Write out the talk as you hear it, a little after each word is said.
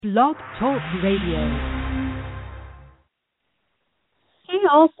Blog Talk Radio. Hey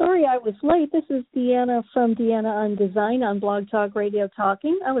all, sorry I was late. This is Deanna from Deanna on Design on Blog Talk Radio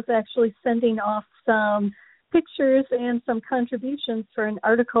Talking. I was actually sending off some pictures and some contributions for an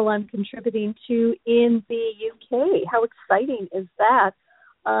article I'm contributing to in the UK. How exciting is that?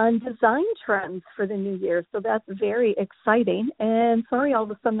 On design trends for the new year. So that's very exciting. And sorry, all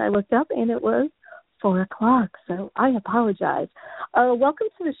of a sudden I looked up and it was 4 o'clock, so I apologize. Welcome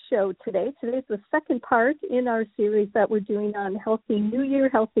to the show today. Today's the second part in our series that we're doing on Healthy New Year,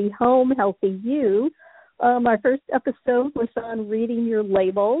 Healthy Home, Healthy You. Our first episode was on reading your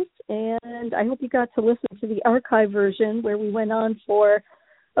labels, and I hope you got to listen to the archive version where we went on for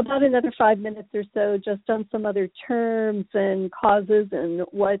about another 5 minutes or so just on some other terms and causes and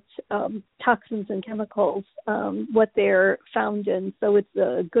what toxins and chemicals, what they're found in. So it's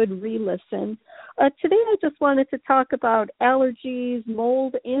a good re-listen. Today I just wanted to talk about allergies,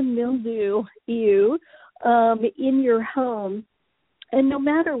 mold, and mildew in your home. And no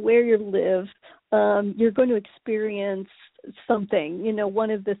matter where you live, you're going to experience something, one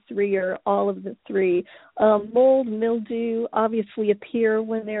of the three or all of the three. Mold, mildew obviously appear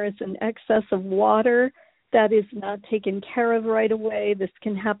when there is an excess of water that is not taken care of right away. This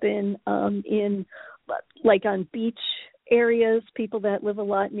can happen on beach areas, people that live a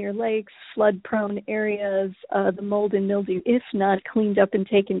lot near lakes, flood-prone areas. The mold and mildew, if not cleaned up and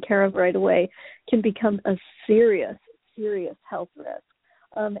taken care of right away, can become a serious health risk.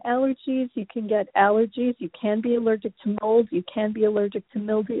 Allergies, you can get allergies. You can be allergic to mold. You can be allergic to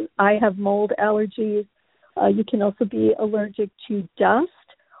mildew. I have mold allergies. You can also be allergic to dust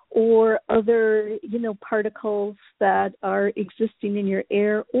or other, particles that are existing in your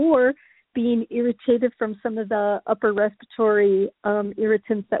air, or being irritated from some of the upper respiratory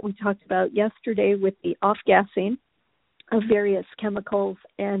irritants that we talked about yesterday with the off-gassing of various chemicals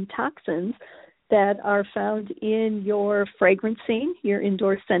and toxins that are found in your fragrancing, your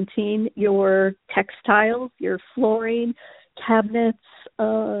indoor scenting, your textiles, your flooring, cabinets,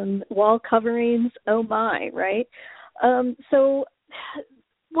 wall coverings, oh my, right? So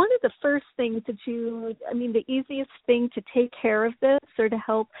one of the first things the easiest thing to take care of this or to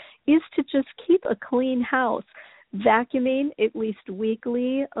help is to just keep a clean house. Vacuuming at least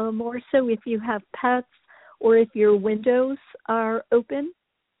weekly, more so if you have pets or if your windows are open.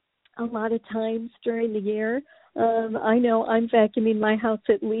 A lot of times during the year. I know I'm vacuuming my house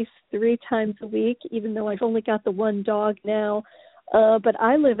at least 3 times a week, even though I've only got the one dog now. But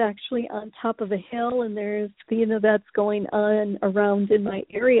I live actually on top of a hill, and there's, that's going on around in my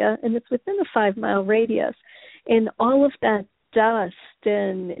area, and it's within a 5-mile radius. And all of that dust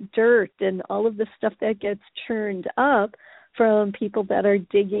and dirt and all of the stuff that gets churned up from people that are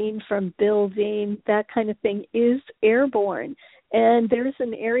digging, from building, that kind of thing is airborne. And there's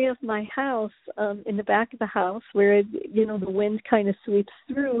an area of my house, in the back of the house where, the wind kind of sweeps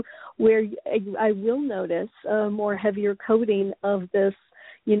through, where I will notice a more heavier coating of this,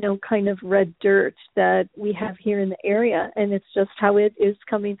 kind of red dirt that we have here in the area. And it's just how it is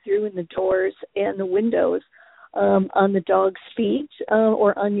coming through in the doors and the windows, on the dog's feet,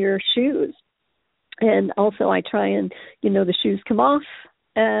 or on your shoes. And also I try and, the shoes come off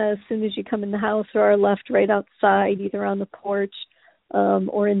as soon as you come in the house, or are left right outside, either on the porch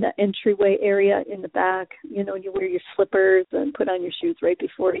or in the entryway area in the back. You wear your slippers and put on your shoes right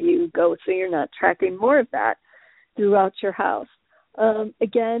before you go, so you're not tracking more of that throughout your house.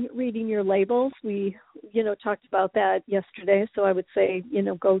 Again, reading your labels. We, talked about that yesterday, so I would say,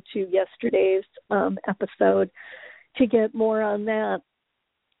 go to yesterday's episode to get more on that.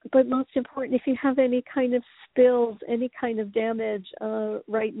 But most important, if you have any kind of spills, any kind of damage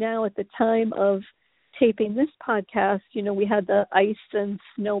right now at the time of taping this podcast, we had the ice and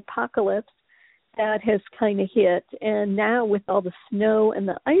snow apocalypse that has kind of hit. And now with all the snow and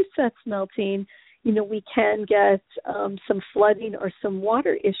the ice that's melting, we can get some flooding or some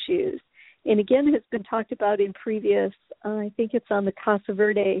water issues. And again, it has been talked about in previous, I think it's on the Casa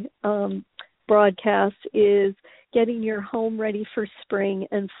Verde broadcast, is getting your home ready for spring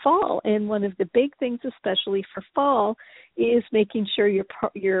and fall. And one of the big things, especially for fall, is making sure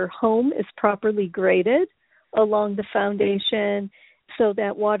your home is properly graded along the foundation so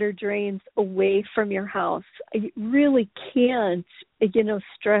that water drains away from your house. I really can't,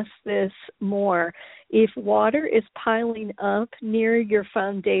 stress this more. If water is piling up near your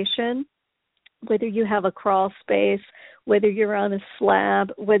foundation, whether you have a crawl space, whether you're on a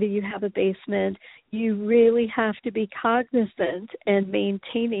slab, whether you have a basement, you really have to be cognizant and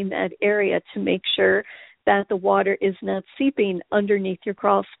maintaining that area to make sure that the water is not seeping underneath your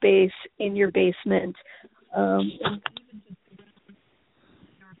crawl space in your basement.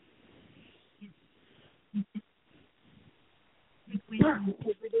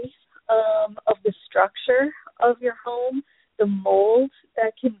 integrity of the structure of your home, the mold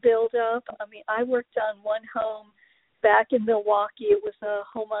that can build up. I mean, I worked on one home back in Milwaukee. It was a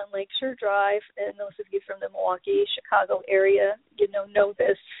home on Lakeshore Drive, and those of you from the Milwaukee, Chicago area, know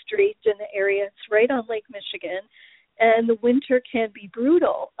this street in the area. It's right on Lake Michigan, and the winter can be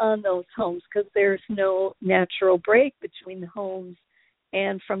brutal on those homes because there's no natural break between the homes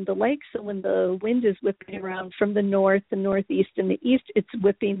and from the lake. So when the wind is whipping around from the north, the northeast, and the east, it's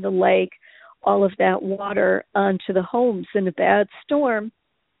whipping the lake, all of that water onto the homes. In a bad storm,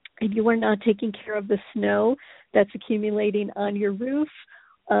 if you are not taking care of the snow that's accumulating on your roof,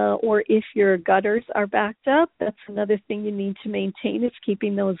 or if your gutters are backed up, that's another thing you need to maintain, is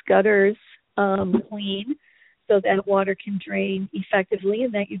keeping those gutters clean so that water can drain effectively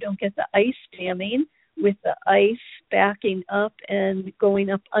and that you don't get the ice damming with the ice backing up and going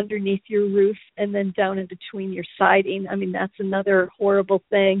up underneath your roof and then down in between your siding. I mean, that's another horrible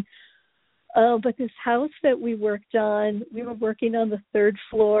thing. But this house that we worked on, we were working on the third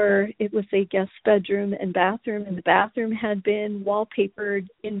floor. It was a guest bedroom and the bathroom had been wallpapered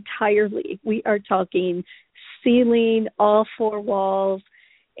entirely. We are talking ceiling, all four walls,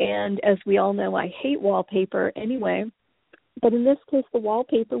 and as we all know, I hate wallpaper anyway. But in this case, the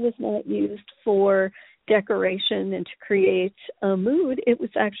wallpaper was not used for decoration and to create a mood. It was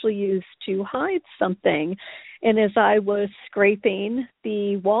actually used to hide something. And as I was scraping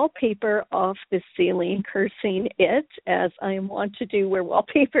the wallpaper off the ceiling, cursing it, as I am wont to do where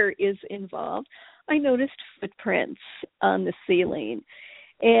wallpaper is involved, I noticed footprints on the ceiling.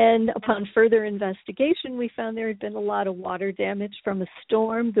 And upon further investigation, we found there had been a lot of water damage from a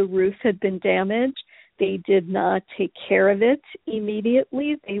storm. The roof had been damaged. They did not take care of it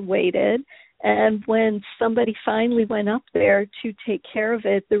immediately. They waited. And when somebody finally went up there to take care of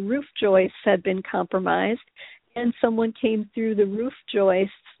it, the roof joists had been compromised, and someone came through the roof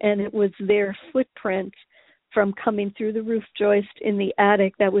joists, and it was their footprint from coming through the roof joist in the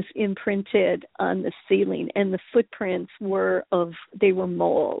attic that was imprinted on the ceiling, and the footprints were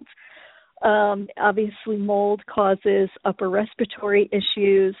mold. Obviously, mold causes upper respiratory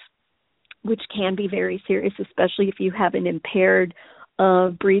issues, which can be very serious, especially if you have an impaired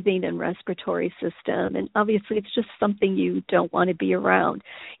breathing and respiratory system. And obviously, it's just something you don't want to be around.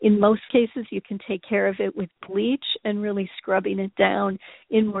 In most cases, you can take care of it with bleach and really scrubbing it down.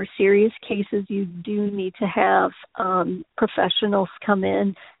 In more serious cases, you do need to have professionals come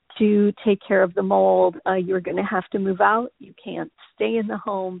in to take care of the mold. You're going to have to move out. You can't stay in the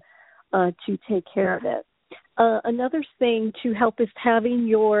home to take care of it. Another thing to help is having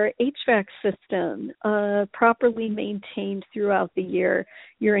your HVAC system properly maintained throughout the year.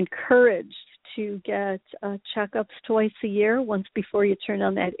 You're encouraged to get checkups twice a year, once before you turn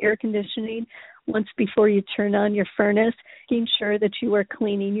on that air conditioning, once before you turn on your furnace, making sure that you are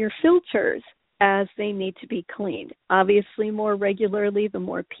cleaning your filters as they need to be cleaned. Obviously, more regularly, the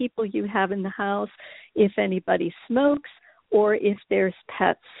more people you have in the house, if anybody smokes, or if there's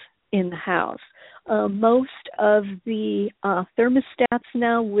pets in the house. Most of the thermostats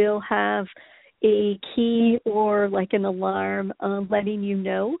now will have a key or like an alarm letting you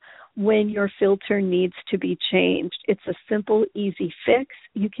know when your filter needs to be changed. It's a simple, easy fix.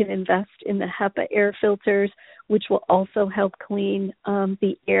 You can invest in the HEPA air filters, which will also help clean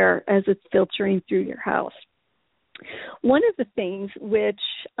the air as it's filtering through your house. One of the things which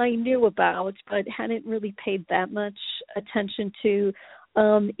I knew about but hadn't really paid that much attention to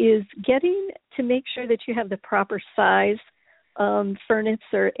is getting to make sure that you have the proper size furnace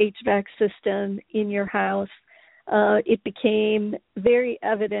or HVAC system in your house. It became very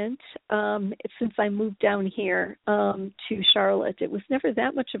evident since I moved down here to Charlotte. It was never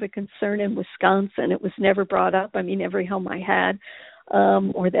that much of a concern in Wisconsin. It was never brought up. I mean, every home I had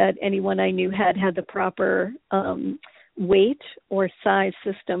or that anyone I knew had the proper weight or size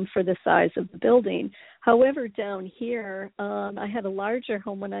system for the size of the building. However, down here, I had a larger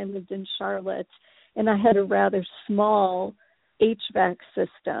home when I lived in Charlotte, and I had a rather small HVAC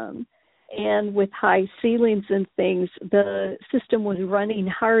system. And with high ceilings and things, the system was running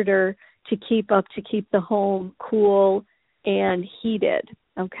harder to keep the home cool and heated.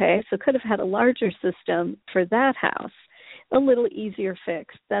 Okay, so could have had a larger system for that house, a little easier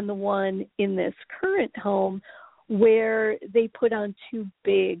fix than the one in this current home where they put on too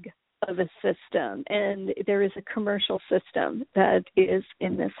big of a system. And there is a commercial system that is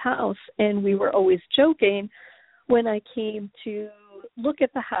in this house. And we were always joking when I came to look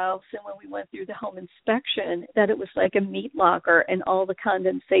at the house and when we went through the home inspection that it was like a meat locker and all the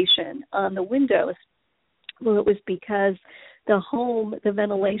condensation on the windows. Well, it was because the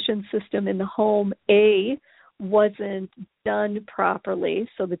ventilation system in the home, A, wasn't done properly.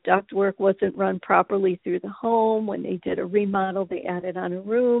 So the ductwork wasn't run properly through the home. When they did a remodel, they added on a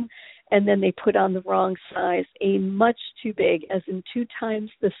room, and then they put on the wrong size, a much too big, as in 2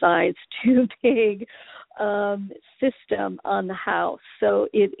 times the size, too big system on the house. So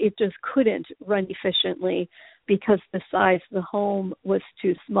it just couldn't run efficiently because the size of the home was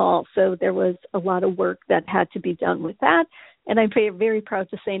too small. So there was a lot of work that had to be done with that. And I'm very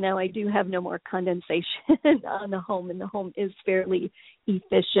proud to say now I do have no more condensation on the home, and the home is fairly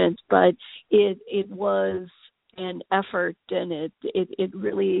efficient. But it was an effort, and it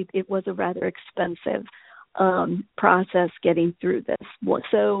really was a rather expensive process getting through this.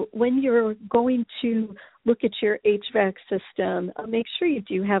 So when you're going to look at your HVAC system, make sure you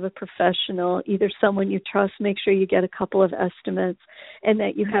do have a professional, either someone you trust. Make sure you get a couple of estimates, and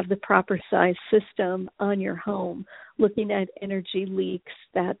that you have the proper size system on your home, looking at energy leaks,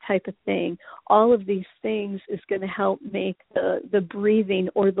 that type of thing. All of these things is going to help make the breathing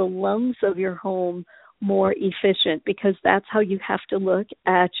or the lungs of your home more efficient, because that's how you have to look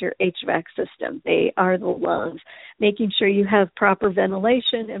at your HVAC system. They are the lungs. Making sure you have proper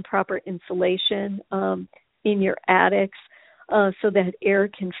ventilation and proper insulation in your attics so that air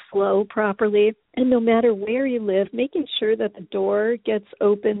can flow properly. And no matter where you live, making sure that the door gets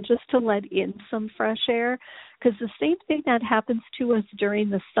open just to let in some fresh air, because the same thing that happens to us during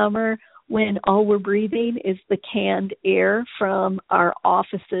the summer when all we're breathing is the canned air from our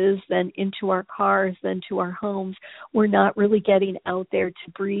offices, then into our cars, then to our homes. We're not really getting out there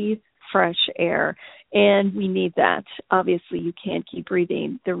to breathe fresh air, and we need that. Obviously, you can't keep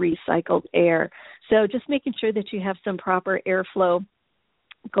breathing the recycled air. So just making sure that you have some proper airflow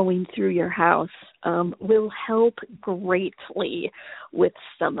going through your house will help greatly with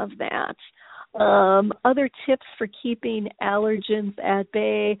some of that. Other tips for keeping allergens at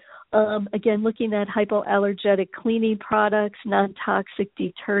bay, again, looking at hypoallergenic cleaning products, non-toxic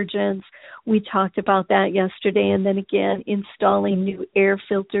detergents. We talked about that yesterday. And then again, installing new air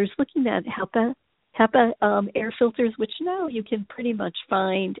filters, looking at HEPA air filters, which now you can pretty much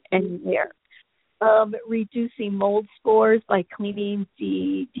find anywhere. Reducing mold spores by cleaning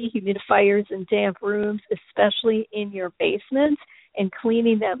the dehumidifiers in damp rooms, especially in your basement, and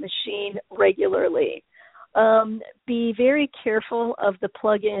cleaning that machine regularly. Be very careful of the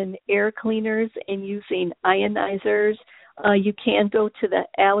plug-in air cleaners and using ionizers. You can go to the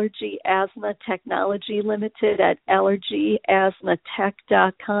Allergy Asthma Technology Limited at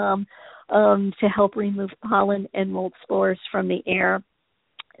allergyasthmatech.com to help remove pollen and mold spores from the air.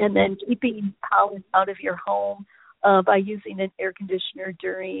 And then keeping pollen out of your home by using an air conditioner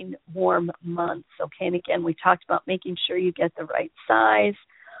during warm months. Okay, and again, we talked about making sure you get the right size.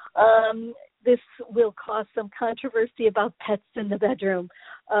 This will cause some controversy about pets in the bedroom.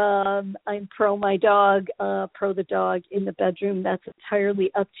 I'm pro my dog, pro the dog in the bedroom. That's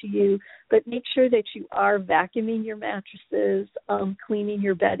entirely up to you. But make sure that you are vacuuming your mattresses, cleaning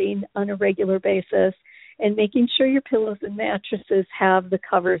your bedding on a regular basis, and making sure your pillows and mattresses have the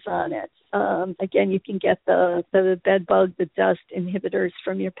covers on it. Again, you can get the bed bug, the dust inhibitors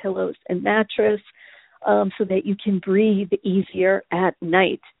from your pillows and mattress so that you can breathe easier at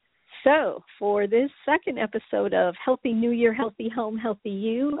night. So for this second episode of Healthy New Year, Healthy Home, Healthy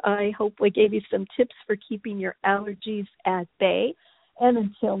You, I hope we gave you some tips for keeping your allergies at bay. And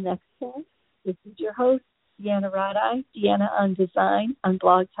until next time, this is your host, Deanna Radi, Deanna on Design on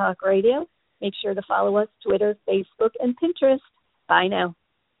Blog Talk Radio. Make sure to follow us, Twitter, Facebook, and Pinterest. Bye now.